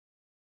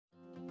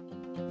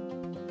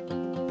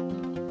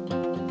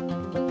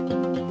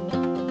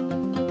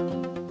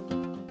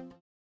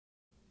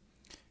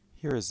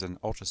Here is an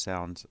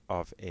ultrasound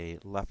of a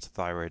left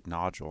thyroid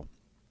nodule.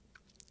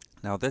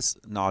 Now this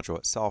nodule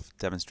itself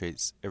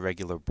demonstrates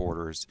irregular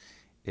borders,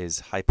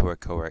 is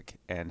hypoechoic,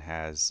 and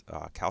has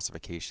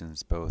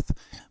calcifications, both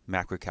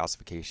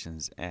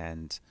macrocalcifications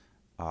and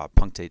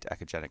punctate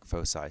echogenic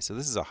foci. So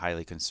this is a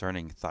highly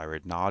concerning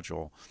thyroid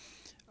nodule.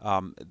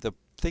 The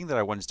thing that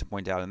I wanted to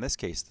point out in this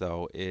case,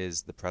 though,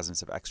 is the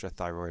presence of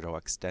extrathyroidal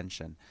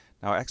extension.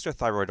 Now,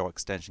 extrathyroidal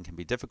extension can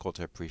be difficult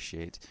to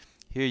appreciate.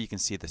 Here you can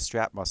see the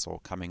strap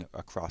muscle coming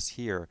across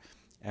here,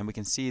 and we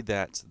can see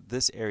that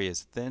this area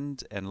is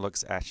thinned and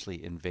looks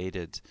actually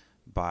invaded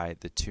by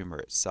the tumor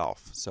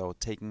itself. So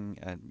taking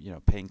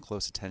paying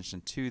close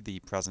attention to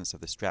the presence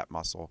of the strap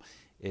muscle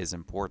is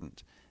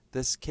important.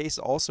 This case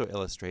also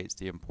illustrates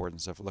the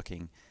importance of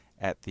looking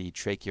at the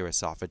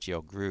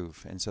tracheoesophageal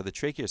groove. And so the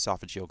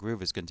tracheoesophageal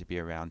groove is going to be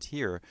around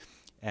here,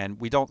 and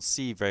we don't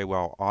see very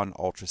well on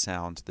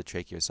ultrasound the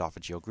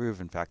tracheoesophageal groove.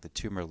 In fact, the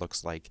tumor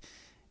looks like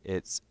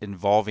it's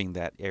involving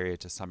that area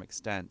to some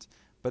extent.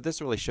 But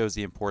this really shows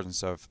the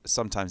importance of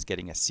sometimes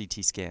getting a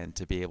CT scan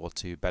to be able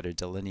to better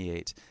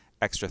delineate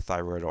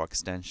extrathyroidal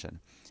extension.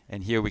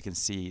 And here we can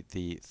see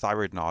the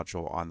thyroid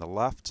nodule on the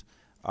left.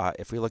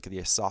 If we look at the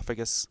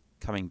esophagus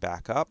coming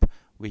back up,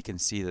 we can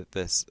see that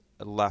this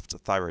left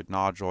thyroid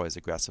nodule is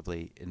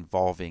aggressively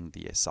involving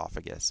the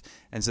esophagus.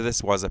 And so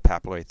this was a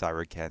papillary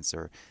thyroid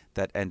cancer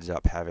that ended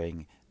up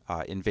having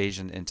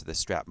invasion into the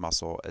strap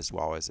muscle as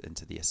well as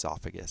into the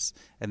esophagus.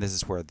 And this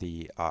is where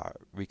the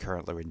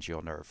recurrent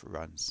laryngeal nerve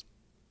runs.